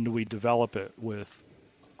recognize it, and then do we develop it with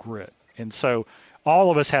grit? And so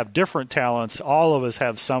all of us have different talents. All of us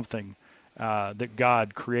have something that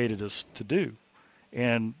God created us to do.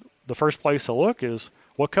 And the first place to look is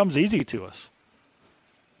what comes easy to us.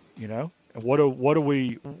 What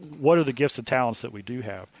are the gifts and talents that we do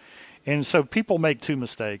have? And so people make two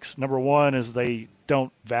mistakes. Number one is they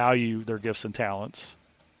don't value their gifts and talents.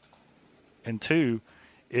 And two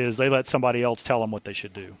is they let somebody else tell them what they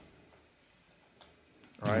should do.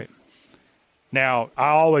 Right? Mm-hmm. Now, I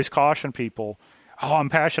always caution people, I'm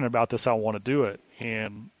passionate about this, I want to do it.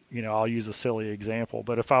 And, I'll use a silly example,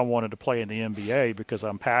 but if I wanted to play in the NBA because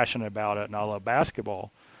I'm passionate about it and I love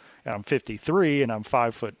basketball, and I'm 53 and I'm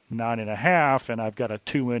 5'9.5", and I've got a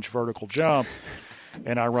 2-inch vertical jump,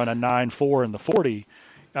 and I run a 9.4 in the 40,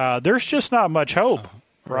 there's just not much hope,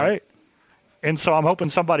 right? And so I'm hoping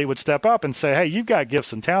somebody would step up and say, hey, you've got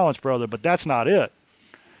gifts and talents, brother, but that's not it.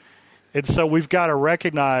 And so we've got to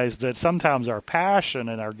recognize that sometimes our passion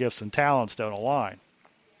and our gifts and talents don't align.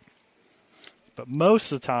 But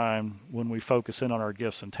most of the time, when we focus in on our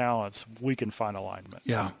gifts and talents, we can find alignment.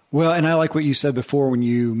 Yeah. Well, and I like what you said before when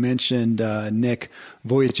you mentioned Nick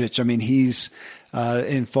Vujicic. I mean, he's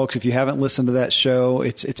And folks, if you haven't listened to that show,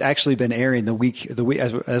 it's actually been airing the week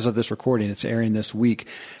as of this recording. It's airing this week.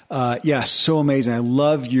 So amazing. I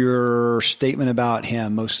love your statement about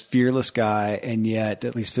him, most fearless guy, and yet,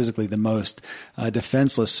 at least physically, the most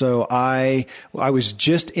defenseless. So I was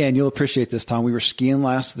just in. You'll appreciate this, Tom. We were skiing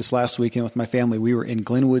this last weekend with my family. We were in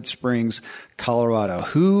Glenwood Springs, Colorado.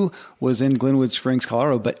 Who was in Glenwood Springs,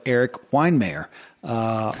 Colorado, but Eric Weinmayer?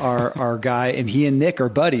 Our guy, and he and Nick are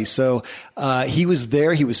buddies. So he was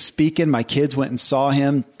there. He was speaking. My kids went and saw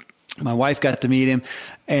him. My wife got to meet him.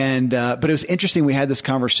 But it was interesting. We had this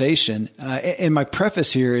conversation. And my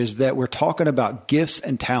preface here is that we're talking about gifts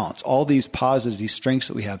and talents, all these positives, these strengths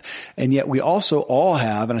that we have. And yet we also all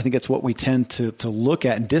have, and I think it's what we tend to look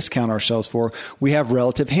at and discount ourselves for, we have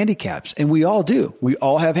relative handicaps. And we all do. We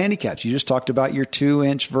all have handicaps. You just talked about your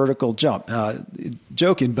 2-inch vertical jump.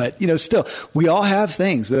 Joking, but still, we all have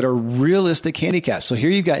things that are realistic handicaps. So here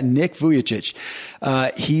you've got Nick Vujicic.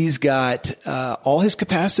 He's got all his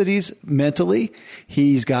capacities mentally.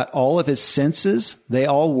 He's got all of his senses. They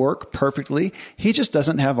all work perfectly. He just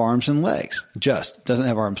doesn't have arms and legs. Just doesn't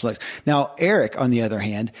have arms and legs. Now, Eric, on the other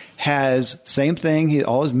hand, has same thing.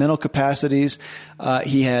 All his mental capacities.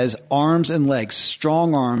 He has arms and legs,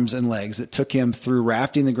 strong arms and legs that took him through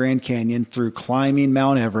rafting the Grand Canyon, through climbing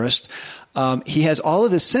Mount Everest. He has all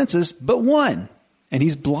of his senses, but one, and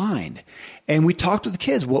he's blind. And we talked to the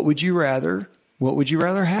kids. What would you rather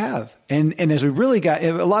have? And as we really got,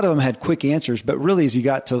 a lot of them had quick answers, but really as you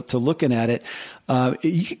got to looking at it,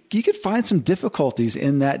 you could find some difficulties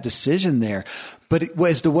in that decision there. But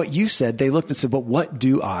as to what you said, they looked and said, but what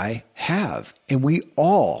do I have? And we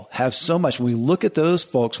all have so much. When we look at those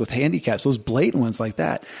folks with handicaps, those blatant ones like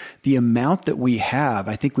that, the amount that we have,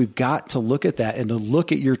 I think we've got to look at that and to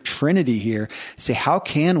look at your Trinity here and say, how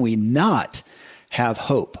can we not have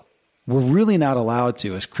hope? We're really not allowed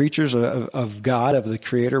to. As creatures of God, of the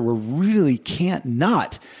Creator, we really can't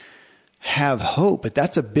not have hope. But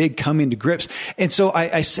that's a big coming to grips. And so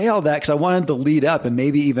I say all that because I wanted to lead up and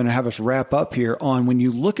maybe even have us wrap up here on when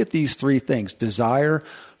you look at these three things, desire,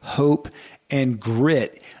 hope, and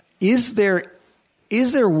grit. Is there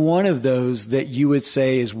one of those that you would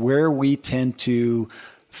say is where we tend to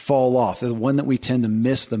fall off, the one that we tend to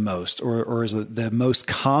miss the most, or is it the most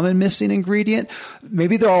common missing ingredient?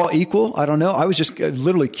 Maybe they're all equal. I don't know. I was just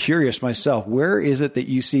literally curious myself. Where is it that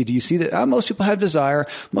you see? Do you see that most people have desire?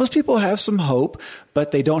 Most people have some hope,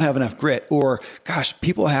 but they don't have enough grit. Or, gosh,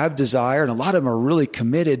 people have desire, and a lot of them are really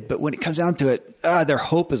committed, but when it comes down to it, their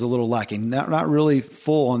hope is a little lacking, not really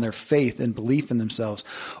full on their faith and belief in themselves.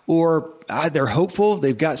 Or they're hopeful,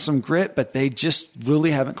 they've got some grit, but they just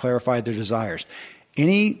really haven't clarified their desires.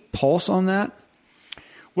 Any pulse on that?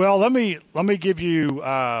 Well, let me give you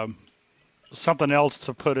something else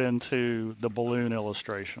to put into the balloon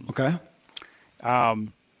illustration. Okay. A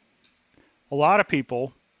lot of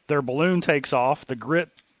people, their balloon takes off, the grit,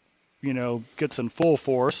 gets in full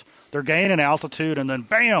force. They're gaining altitude, and then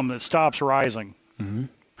bam, it stops rising. Mm-hmm.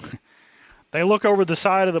 They look over the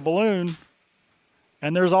side of the balloon,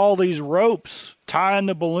 and there's all these ropes tying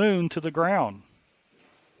the balloon to the ground.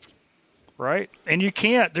 Right? And you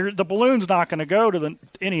can't, the balloon's not going to go to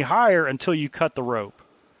any higher until you cut the rope.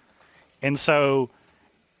 And so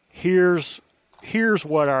here's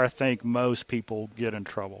what I think most people get in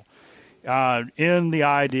trouble. In the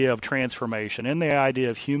idea of transformation, in the idea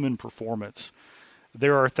of human performance,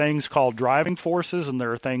 there are things called driving forces and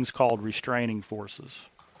there are things called restraining forces.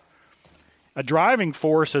 A driving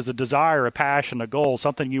force is a desire, a passion, a goal,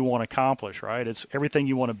 something you want to accomplish, right? It's everything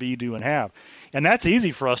you want to be, do, and have. And that's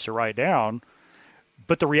easy for us to write down.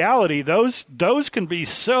 But the reality, those can be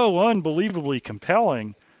so unbelievably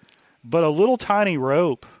compelling, but a little tiny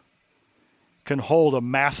rope can hold a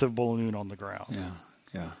massive balloon on the ground.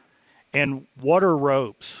 Yeah. And what are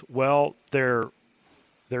ropes? Well, they're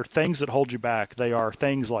things that hold you back. They are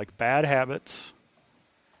things like bad habits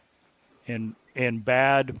and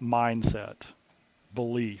bad mindset,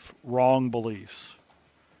 belief, wrong beliefs.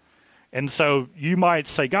 And so you might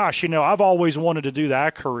say, gosh, I've always wanted to do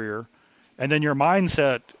that career. And then your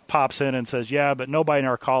mindset pops in and says, yeah, but nobody in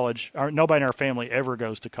our family ever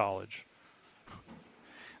goes to college.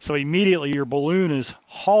 So immediately your balloon is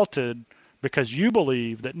halted because you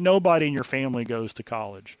believe that nobody in your family goes to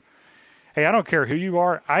college. Hey, I don't care who you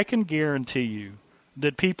are. I can guarantee you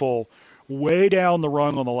that people way down the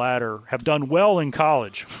rung on the ladder have done well in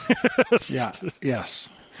college. Yeah. Yes.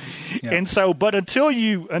 Yeah. And so, but until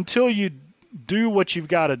you do what you've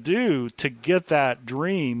got to do to get that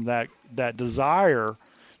dream, that desire,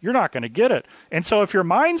 you're not going to get it. And so if your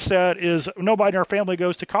mindset is nobody in our family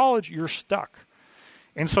goes to college, you're stuck.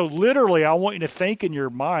 And so literally, I want you to think in your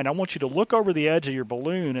mind, I want you to look over the edge of your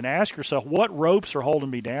balloon and ask yourself, what ropes are holding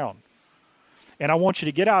me down? And I want you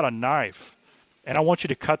to get out a knife, and I want you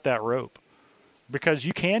to cut that rope, because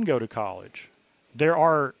you can go to college.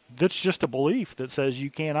 That's just a belief that says you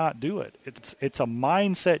cannot do it. It's a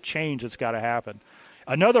mindset change that's got to happen.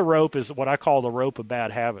 Another rope is what I call the rope of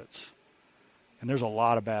bad habits. And there's a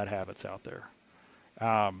lot of bad habits out there.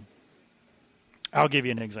 I'll give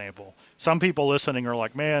you an example. Some people listening are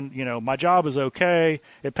like, man, my job is okay.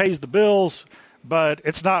 It pays the bills, but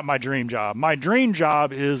it's not my dream job. My dream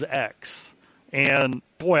job is X. And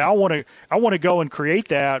boy, I want to go and create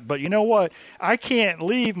that. But you know what? I can't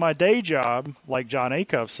leave my day job, like John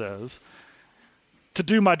Acuff says, to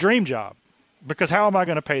do my dream job, because how am I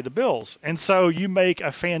going to pay the bills? And so you make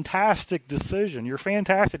a fantastic decision. Your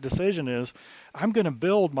fantastic decision is, I'm going to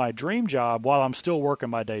build my dream job while I'm still working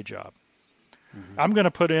my day job. Mm-hmm. I'm going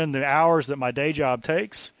to put in the hours that my day job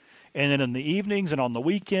takes, and then in the evenings and on the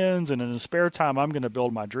weekends and in the spare time, I'm going to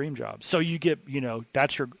build my dream job. So you get,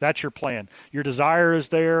 that's your plan. Your desire is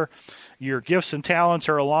there. Your gifts and talents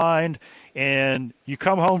are aligned, and you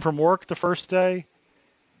come home from work the first day,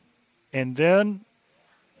 and then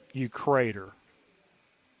you crater,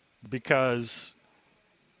 because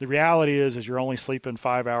the reality is you're only sleeping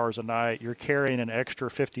 5 hours a night. You're carrying an extra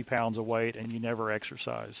 50 pounds of weight, and you never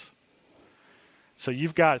exercise. So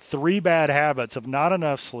you've got 3 bad habits of not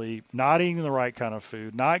enough sleep, not eating the right kind of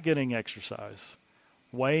food, not getting exercise,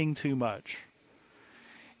 weighing too much.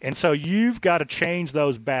 And so you've got to change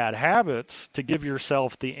those bad habits to give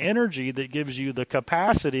yourself the energy that gives you the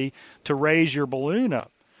capacity to raise your balloon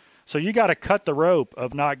up. So you got to cut the rope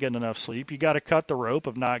of not getting enough sleep. You got to cut the rope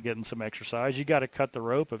of not getting some exercise. You got to cut the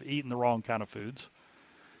rope of eating the wrong kind of foods.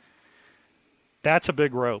 That's a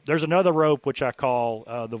big rope. There's another rope which I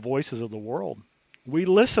call the voices of the world. We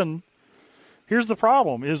listen. Here's the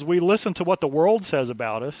problem: is we listen to what the world says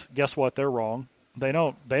about us. Guess what? They're wrong. They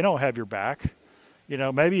don't have your back.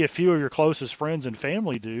 Maybe a few of your closest friends and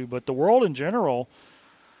family do, but the world in general,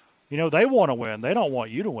 they want to win. They don't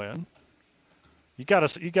want you to win. You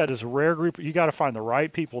got this rare group. You got to find the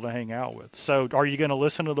right people to hang out with. So, are you going to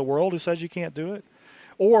listen to the world who says you can't do it?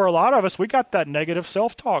 Or a lot of us, we got that negative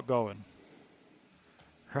self-talk going.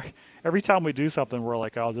 Right? Every time we do something, we're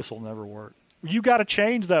like, "Oh, this will never work." You got to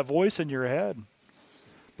change that voice in your head.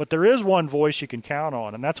 But there is one voice you can count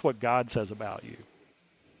on, and that's what God says about you.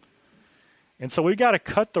 And so we got to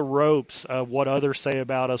cut the ropes of what others say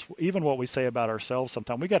about us, even what we say about ourselves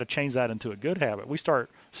sometimes. We got to change that into a good habit. We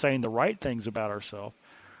start saying the right things about ourselves.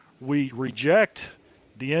 We reject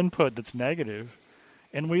the input that's negative,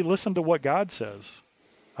 and we listen to what God says.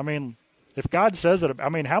 I mean, if God says it, how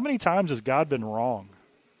many times has God been wrong?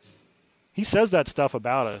 He says that stuff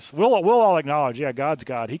about us. We'll all acknowledge, yeah, God's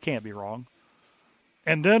God. He can't be wrong.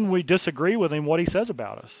 And then we disagree with him what he says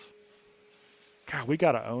about us. God, we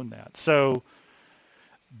got to own that. So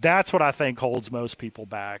that's what I think holds most people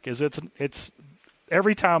back. Is it's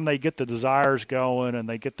every time they get the desires going and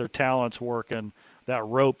they get their talents working, that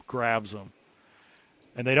rope grabs them,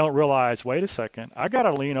 and they don't realize, wait a second, I got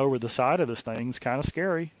to lean over the side of this thing. It's kind of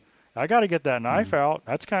scary. I got to get that knife out.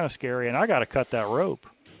 That's kind of scary, and I got to cut that rope.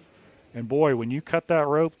 And boy, when you cut that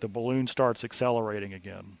rope, the balloon starts accelerating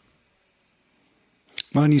again.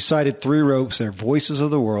 Well, and you cited 3 ropes there: voices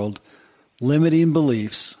of the world, limiting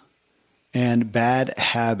beliefs, and bad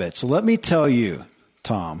habits. So let me tell you,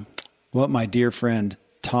 Tom, what my dear friend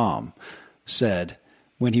Tom said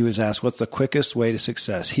when he was asked what's the quickest way to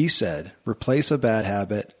success. He said, replace a bad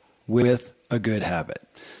habit with a good habit.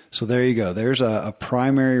 So there you go. There's a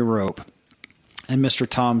primary rope, and Mr.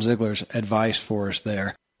 Tom Ziglar's advice for us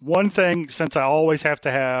there. One thing, since I always have to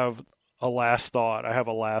have a last thought, I have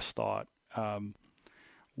a last thought.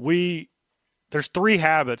 There's 3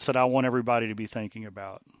 habits that I want everybody to be thinking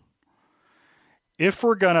about. If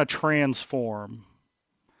we're going to transform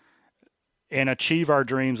and achieve our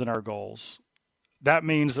dreams and our goals, that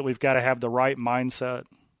means that we've got to have the right mindset,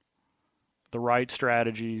 the right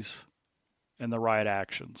strategies, and the right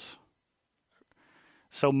actions.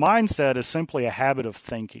 So mindset is simply a habit of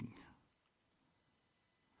thinking.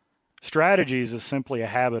 Strategies is simply a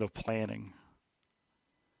habit of planning.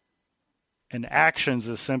 And actions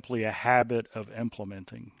is simply a habit of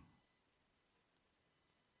implementing.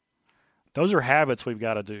 Those are habits we've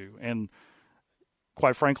got to do. And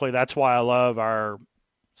quite frankly, that's why I love our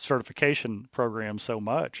certification program so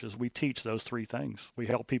much, is we teach those 3 things. We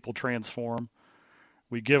help people transform.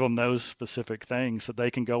 We give them those specific things that they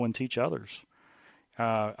can go and teach others.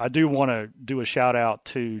 I do want to do a shout out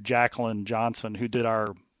to Jacqueline Johnson, who did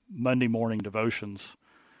our Monday morning devotions.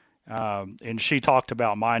 and she talked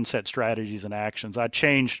about mindset, strategies, and actions. I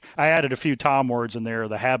added a few Tom words in there,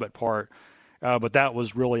 the habit part, but that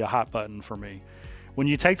was really a hot button for me. When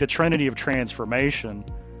you take the trinity of transformation,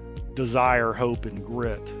 desire, hope, and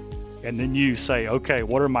grit, and then you say, okay,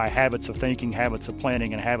 what are my habits of thinking, habits of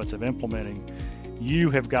planning, and habits of implementing? You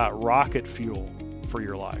have got rocket fuel for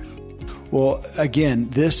your life. Well, again,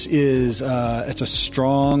 this is it's a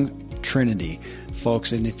strong trinity,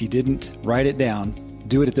 folks. And if you didn't write it down,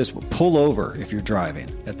 do it at this. Pull over if you're driving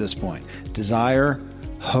at this point. Desire,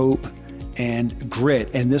 hope, and grit.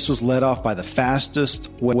 And this was led off by the fastest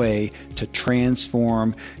way to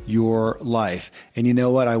transform your life. And you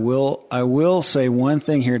know what? I will say one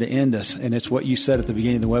thing here to end us, and it's what you said at the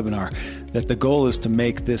beginning of the webinar, that the goal is to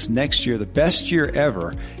make this next year the best year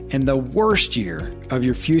ever and the worst year of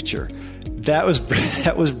your future. That was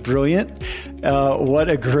brilliant. What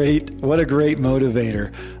a great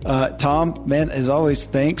motivator. Tom, man, as always,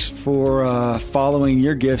 thanks for following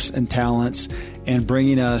your gifts and talents and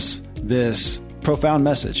bringing us this profound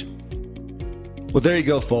message. Well, there you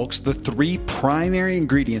go, folks. The 3 primary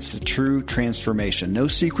ingredients to true transformation. No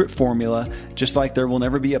secret formula, just like there will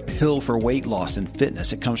never be a pill for weight loss and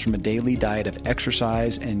fitness. It comes from a daily diet of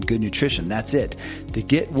exercise and good nutrition. That's it. To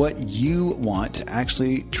get what you want to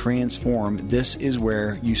actually transform, this is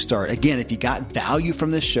where you start. Again, if you got value from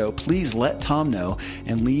this show, please let Tom know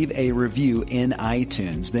and leave a review in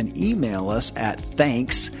iTunes. Then email us at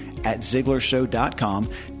thanks@ziglarshow.com.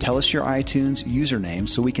 Tell us your iTunes username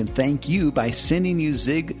so we can thank you by sending you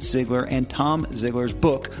Zig Ziglar and Tom Ziglar's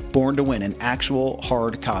book, Born to Win, an actual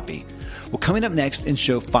hard copy. Well, coming up next in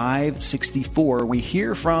show 564, we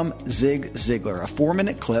hear from Zig Ziglar, a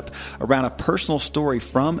 4-minute clip around a personal story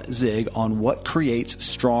from Zig on what creates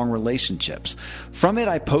strong relationships. From it,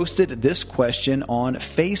 I posted this question on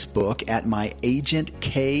Facebook at my Agent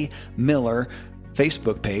K Miller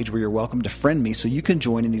Facebook page, where you're welcome to friend me so you can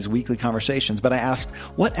join in these weekly conversations. But I asked,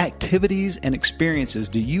 what activities and experiences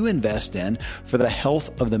do you invest in for the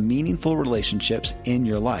health of the meaningful relationships in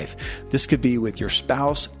your life? This could be with your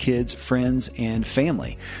spouse, kids, friends, and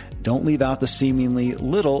family. Don't leave out the seemingly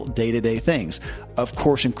little day-to-day things. Of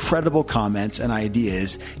course, incredible comments and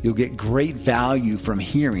ideas you'll get great value from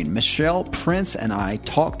hearing. Michelle Prince and I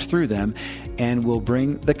talked through them and we'll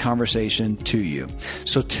bring the conversation to you.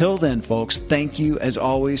 So till then, folks, thank you as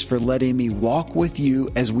always for letting me walk with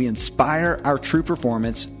you as we inspire our true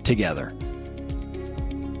performance together.